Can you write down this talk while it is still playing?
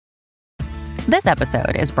This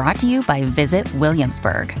episode is brought to you by Visit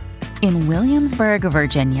Williamsburg. In Williamsburg,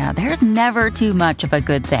 Virginia, there's never too much of a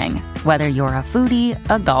good thing. Whether you're a foodie,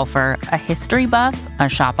 a golfer, a history buff, a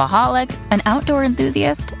shopaholic, an outdoor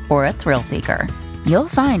enthusiast, or a thrill seeker, you'll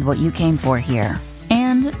find what you came for here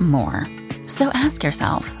and more. So ask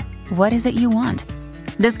yourself, what is it you want?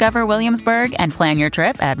 Discover Williamsburg and plan your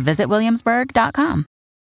trip at visitwilliamsburg.com.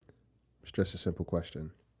 It's just a simple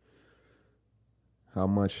question. How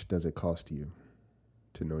much does it cost you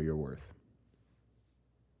to know your worth?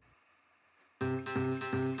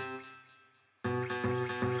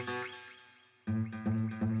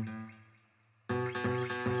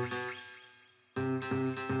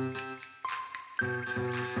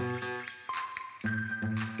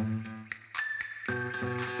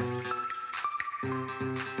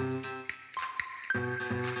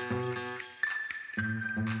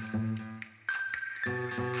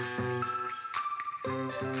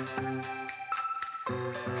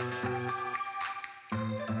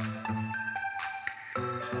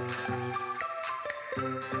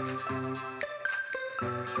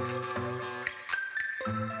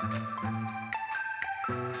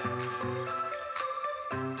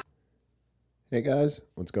 Hey guys,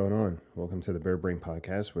 what's going on? Welcome to the Bird Brain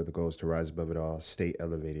Podcast, where the goal is to rise above it all, stay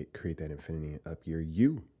elevated, create that infinity up your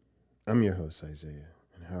you. I'm your host, Isaiah,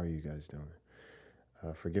 and how are you guys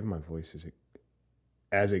doing? Forgive my voice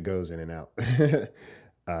as it goes in and out.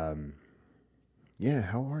 Yeah,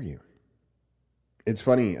 how are you? It's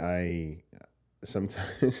funny, I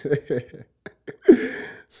sometimes...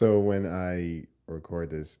 So when I record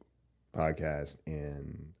this podcast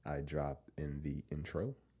and I drop in the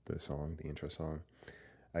intro song,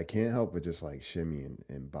 I can't help but just like shimmy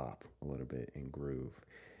and bop a little bit and groove.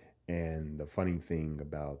 And the funny thing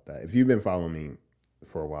about that, if you've been following me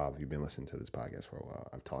for a while, if you've been listening to this podcast for a while,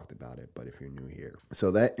 I've talked about it, but if you're new here.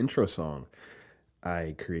 So that intro song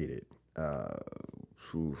I created, I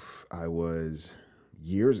was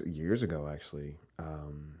years ago, actually.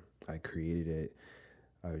 I created it.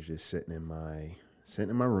 I was just sitting in my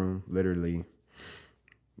room, literally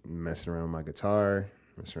messing around with my guitar,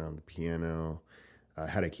 messing around with the piano. I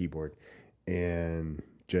had a keyboard and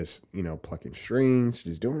just, plucking strings,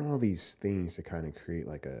 just doing all these things to kind of create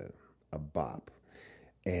like a bop.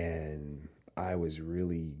 And I was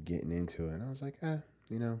really getting into it. And I was like,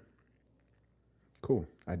 cool.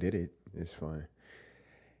 I did it. It's fun.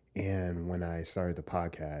 And when I started the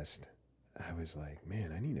podcast, I was like,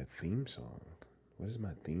 man, I need a theme song. What is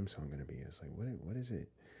my theme song going to be? I was like, what is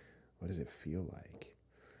it? What does it feel like?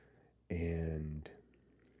 And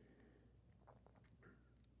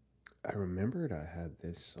I remembered I had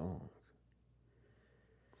this song.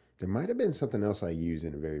 There might have been something else I used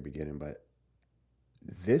in the very beginning, but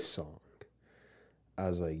this song, I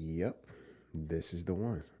was like, yep, this is the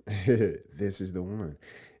one. This is the one.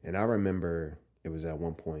 And I remember it was at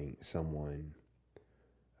one point someone,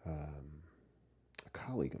 a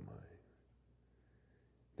colleague of mine,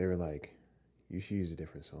 they were like, you should use a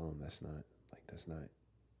different song.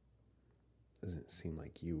 Doesn't seem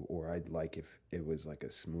like you, or I'd like if it was like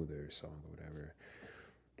a smoother song or whatever.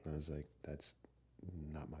 I was like, that's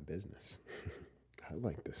not my business. I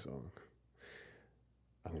like this song.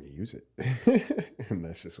 I'm going to use it. And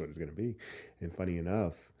that's just what it's going to be. And funny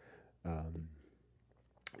enough,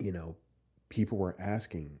 people were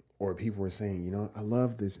asking, or people were saying, I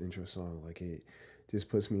love this intro song. Like, it just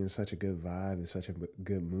puts me in such a good vibe and such a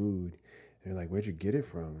good mood. And they're like, where'd you get it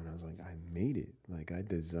from? And I was like, I made it. Like, I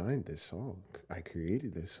designed this song. I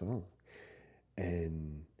created this song.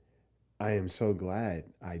 And I am so glad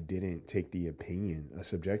I didn't take a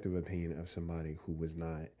subjective opinion of somebody who was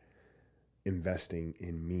not investing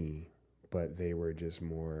in me, but they were just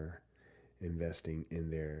more investing in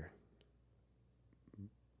their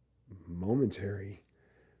momentary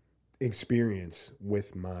experience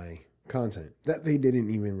with my content that they didn't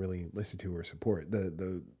even really listen to or support.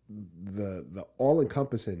 The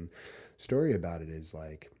all-encompassing story about it is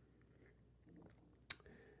like,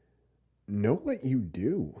 know what you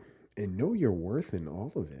do and know your worth in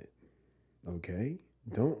all of it. Okay?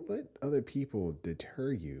 Don't let other people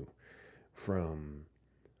deter you from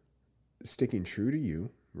sticking true to you,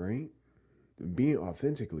 right? Being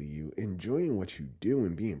authentically you, enjoying what you do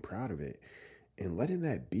and being proud of it, and letting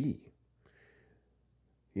that be.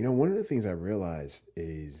 One of the things I realized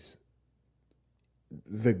is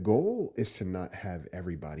the goal is to not have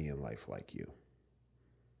everybody in life like you.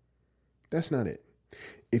 That's not it.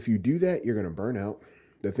 If you do that, you're going to burn out.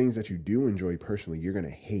 The things that you do enjoy personally, you're going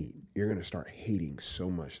to hate. You're going to start hating so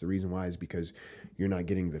much. The reason why is because you're not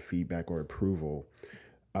getting the feedback or approval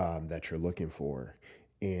that you're looking for.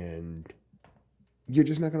 And you're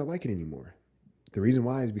just not going to like it anymore. The reason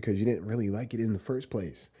why is because you didn't really like it in the first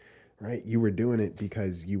place, right? You were doing it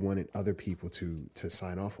because you wanted other people to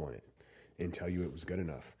sign off on it and tell you it was good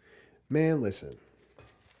enough. Man, listen,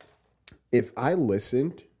 if I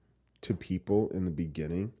listened to people in the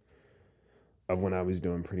beginning of when I was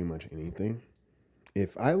doing pretty much anything,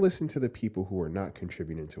 if I listened to the people who were not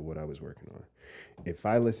contributing to what I was working on, if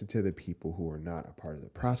I listened to the people who were not a part of the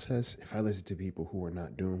process, if I listened to people who were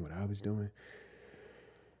not doing what I was doing,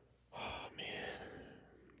 oh man,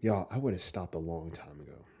 y'all, I would have stopped a long time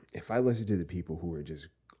ago. If I listened to the people who were just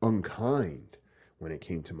unkind when it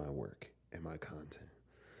came to my work and my content,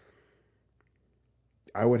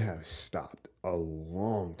 I would have stopped a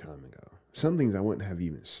long time ago. Some things I wouldn't have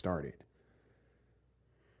even started.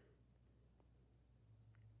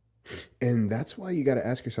 And that's why you got to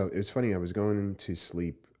ask yourself. It was funny. I was going to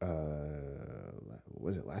sleep,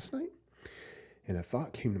 was it last night? And a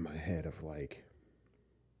thought came to my head of like,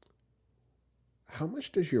 how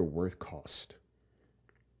much does your worth cost?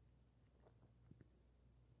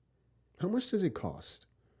 How much does it cost?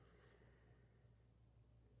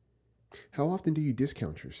 How often do you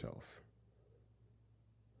discount yourself?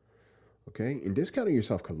 Okay. And discounting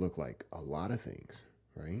yourself could look like a lot of things,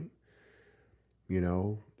 right? You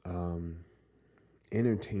know,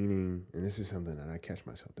 entertaining, and this is something that I catch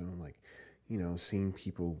myself doing, like, you know, seeing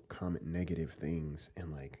people comment negative things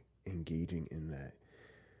and like engaging in that.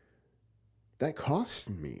 That costs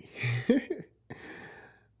me.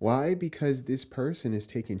 Why? Because this person is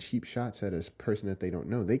taking cheap shots at a person that they don't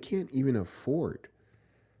know. They can't even afford.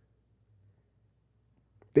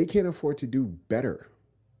 They can't afford to do better.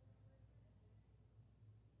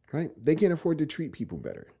 Right? They can't afford to treat people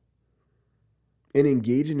better. And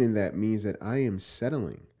engaging in that means that I am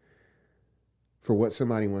settling for what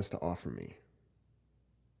somebody wants to offer me.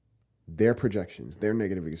 Their projections, their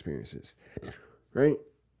negative experiences, right?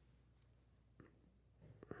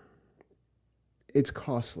 It's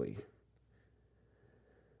costly.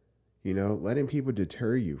 You know, letting people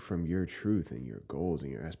deter you from your truth and your goals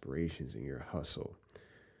and your aspirations and your hustle.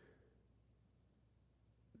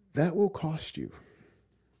 That will cost you.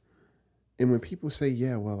 And when people say,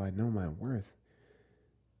 yeah, well, I know my worth.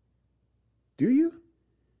 Do you?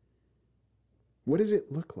 What does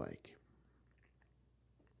it look like?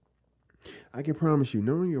 I can promise you,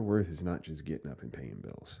 knowing your worth is not just getting up and paying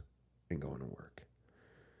bills and going to work.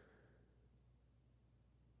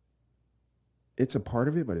 It's a part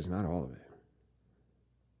of it, but it's not all of it.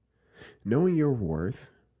 Knowing your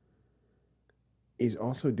worth is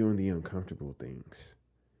also doing the uncomfortable things,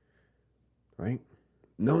 right?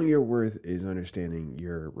 Knowing your worth is understanding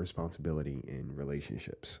your responsibility in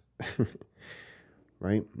relationships,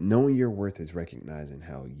 right? Knowing your worth is recognizing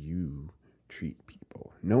how you treat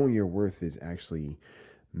people. Knowing your worth is actually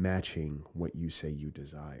matching what you say you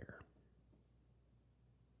desire.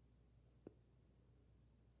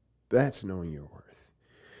 That's knowing your worth.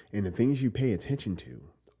 And the things you pay attention to,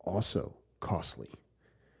 also costly.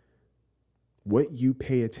 What you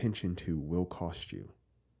pay attention to will cost you.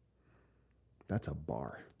 That's a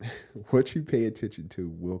bar. What you pay attention to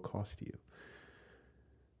will cost you.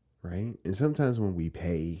 Right? And sometimes when we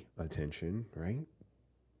pay attention, right,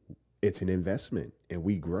 it's an investment and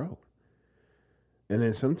we grow. And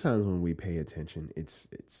then sometimes when we pay attention,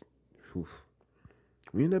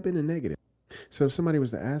 we end up in a negative. So if somebody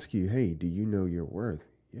was to ask you, hey, do you know your worth?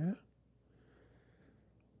 Yeah.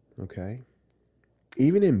 Okay.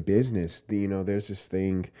 Even in business, there's this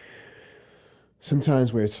thing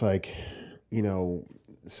sometimes where it's like,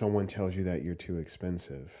 someone tells you that you're too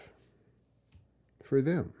expensive for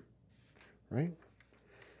them, right?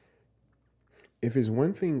 If it's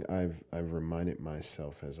one thing I've reminded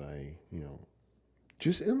myself as I,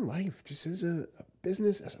 just in life, just as a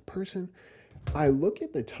business, as a person, I look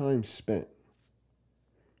at the time spent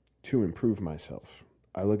to improve myself.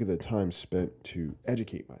 I look at the time spent to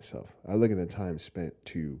educate myself. I look at the time spent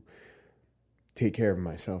to take care of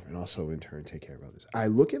myself and also in turn take care of others. I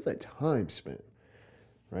look at the time spent,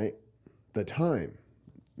 right? The time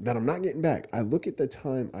that I'm not getting back. I look at the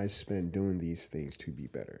time I spend doing these things to be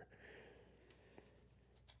better.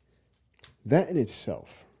 That in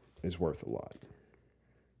itself is worth a lot.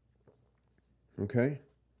 Okay?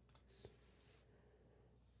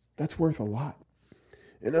 That's worth a lot.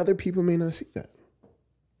 And other people may not see that.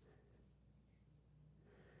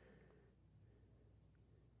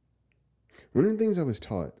 One of the things I was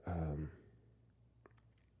taught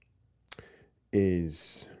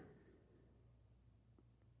is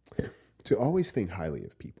to always think highly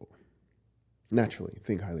of people. Naturally,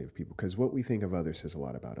 think highly of people, because what we think of others says a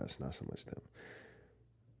lot about us, not so much them.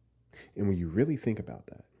 And when you really think about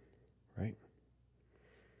that, right?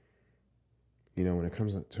 when it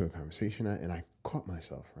comes to a conversation, I caught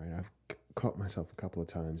myself, right? I've caught myself a couple of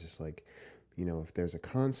times. It's like, if there's a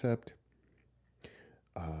concept,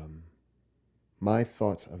 my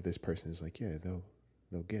thoughts of this person is like, yeah,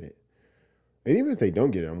 they'll get it. And even if they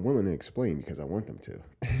don't get it, I'm willing to explain because I want them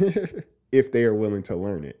to. If they are willing to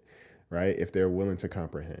learn it, right? If they're willing to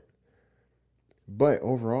comprehend. But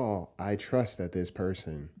overall, I trust that this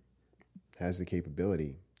person has the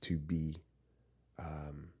capability to be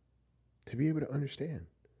able to understand.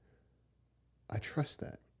 I trust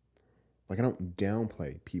that. Like, I don't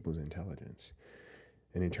downplay people's intelligence.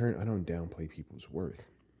 And in turn, I don't downplay people's worth.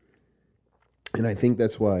 And I think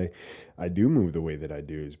that's why I do move the way that I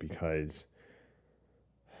do, is because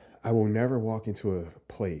I will never walk into a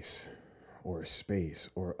place or a space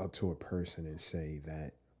or up to a person and say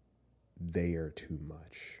that they are too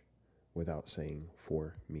much without saying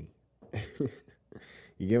for me.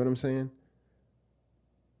 You get what I'm saying?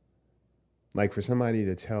 Like, for somebody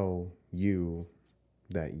to tell you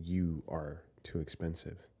that you are too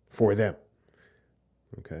expensive for them.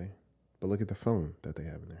 Okay? But look at the phone that they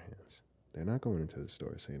have in their hands. They're not going into the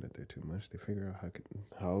store saying that they're too much. They figure out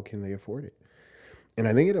how can they afford it. And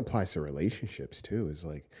I think it applies to relationships too. Is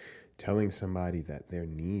like telling somebody that their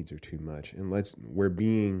needs are too much. And we're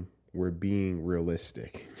being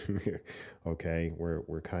realistic. Okay?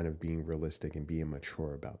 We're kind of being realistic and being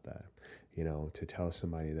mature about that. To tell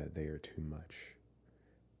somebody that they are too much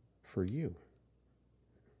for you.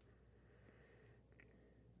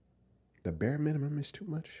 The bare minimum is too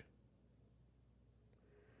much.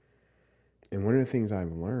 And one of the things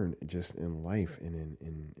I've learned just in life and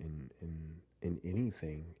in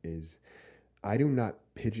anything is I do not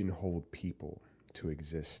pigeonhole people to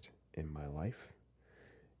exist in my life.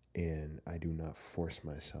 And I do not force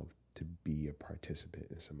myself to be a participant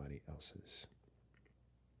in somebody else's.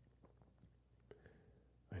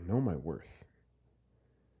 I know my worth.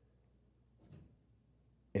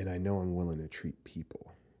 And I know I'm willing to treat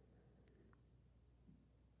people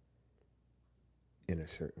in a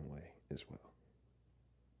certain way as well.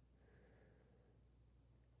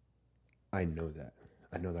 I know that.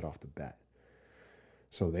 I know that off the bat.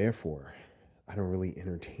 So therefore, I don't really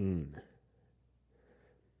entertain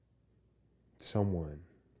someone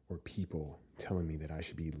or people telling me that I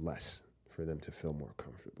should be less for them to feel more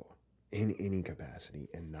comfortable in any capacity.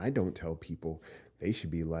 And I don't tell people they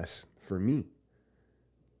should be less for me.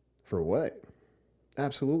 For what?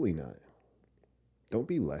 Absolutely not. Don't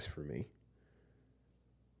be less for me.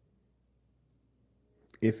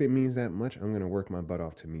 If it means that much, I'm going to work my butt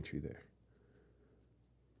off to meet you there.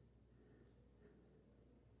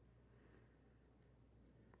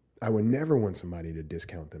 I would never want somebody to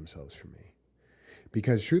discount themselves for me.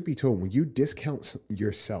 Because truth be told, when you discount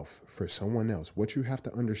yourself for someone else, what you have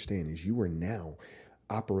to understand is you are now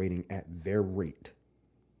operating at their rate.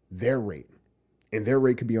 Their rate. And their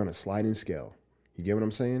rate could be on a sliding scale. You get what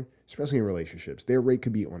I'm saying? Especially in relationships. Their rate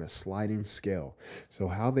could be on a sliding scale. So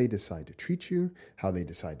how they decide to treat you, how they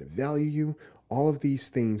decide to value you, all of these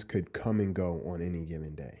things could come and go on any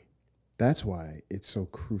given day. That's why it's so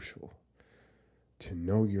crucial to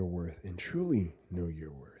know your worth and truly know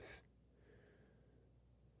your worth.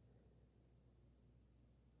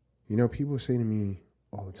 People say to me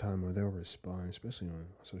all the time, or they'll respond, especially on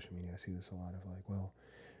social media. I see this a lot of like, well,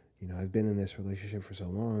 I've been in this relationship for so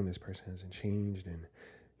long, this person hasn't changed, and,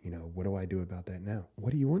 what do I do about that now?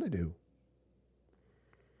 What do you want to do?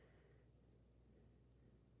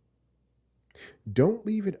 Don't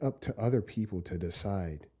leave it up to other people to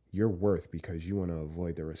decide your worth because you want to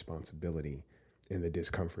avoid the responsibility and the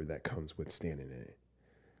discomfort that comes with standing in it.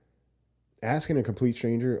 Asking a complete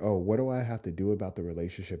stranger, oh, what do I have to do about the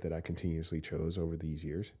relationship that I continuously chose over these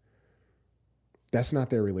years? That's not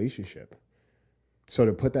their relationship. So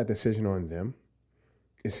to put that decision on them,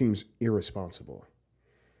 it seems irresponsible.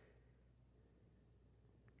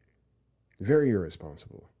 Very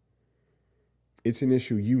irresponsible. It's an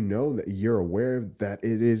issue. That you're aware that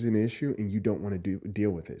it is an issue and you don't want to deal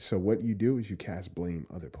with it. So what you do is you cast blame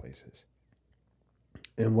other places.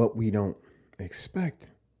 And what we don't expect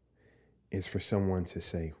is for someone to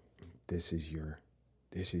say, this is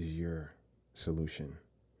your solution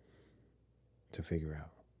to figure out.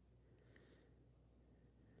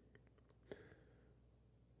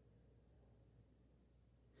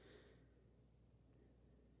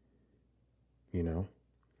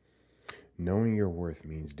 Knowing your worth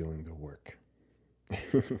means doing the work.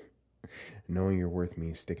 Knowing your worth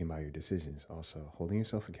means sticking by your decisions. Also, holding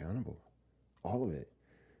yourself accountable. All of it.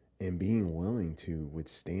 And being willing to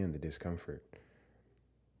withstand the discomfort.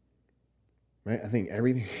 Right? I think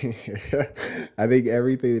everything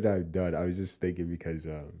that I've done, I was just thinking because,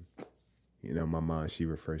 You know, my mom, she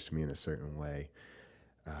refers to me in a certain way.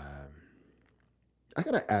 I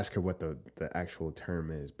gotta ask her what the actual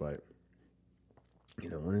term is, but you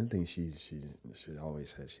know, one of the things she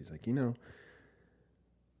always says, she's like, you know,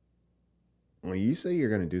 when you say you're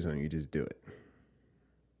gonna do something, you just do it,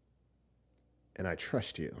 and I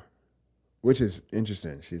trust you, which is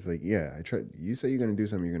interesting. She's like, yeah, I trust you. Say you're gonna do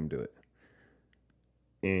something, you're gonna do it,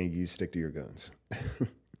 and you stick to your guns.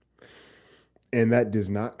 And that does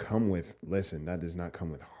not come with, listen, that does not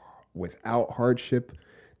come without hardship.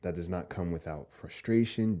 That does not come without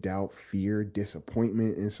frustration, doubt, fear,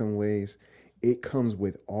 disappointment in some ways. It comes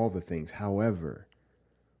with all the things. However,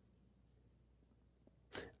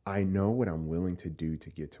 I know what I'm willing to do to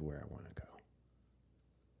get to where I want to go.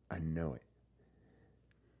 I know it.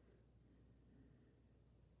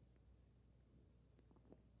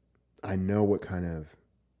 I know what kind of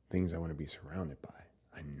things I want to be surrounded by.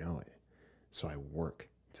 I know it. So I work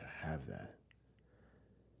to have that.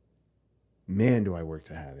 Man, do I work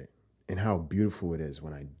to have it. And how beautiful it is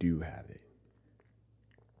when I do have it.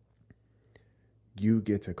 You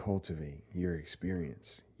get to cultivate your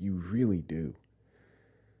experience. You really do.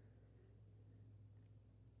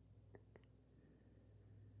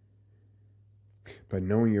 But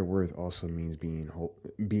knowing your worth also means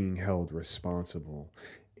being held responsible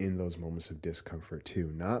in those moments of discomfort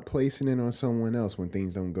too. Not placing it on someone else when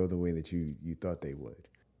things don't go the way that you thought they would.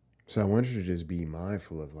 So I want you to just be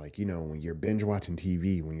mindful of, like, you know, when you're binge watching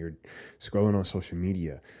TV, when you're scrolling on social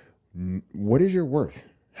media, what is your worth?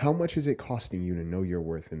 How much is it costing you to know your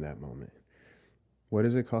worth in that moment? What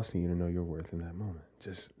is it costing you to know your worth in that moment?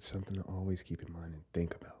 Just something to always keep in mind and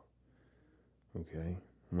think about. Okay?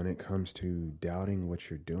 When it comes to doubting what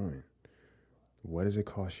you're doing, what does it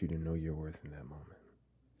cost you to know your worth in that moment?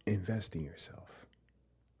 Invest in yourself.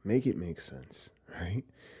 Make it make sense, right?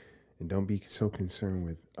 And don't be so concerned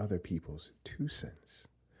with other people's 2 cents.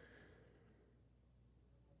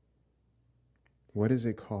 What does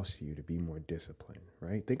it cost you to be more disciplined,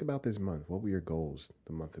 right? Think about this month. What were your goals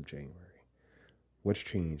the month of January? What's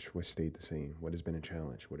changed? What stayed the same? What has been a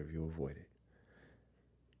challenge? What have you avoided?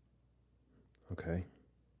 Okay?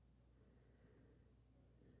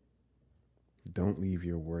 Don't leave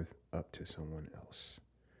your worth up to someone else.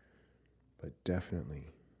 But definitely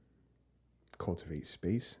cultivate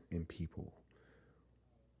space and people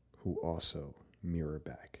who also mirror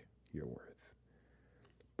back your worth.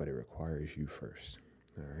 But it requires you first.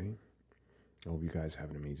 All right? I hope you guys have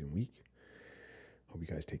an amazing week. Hope you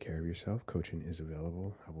guys take care of yourself. Coaching is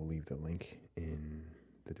available. I will leave the link in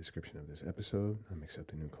the description of this episode. I'm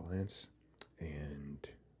accepting new clients. And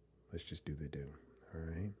let's just do the do. All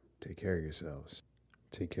right? Take care of yourselves.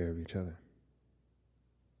 Take care of each other.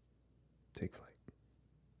 Take flight.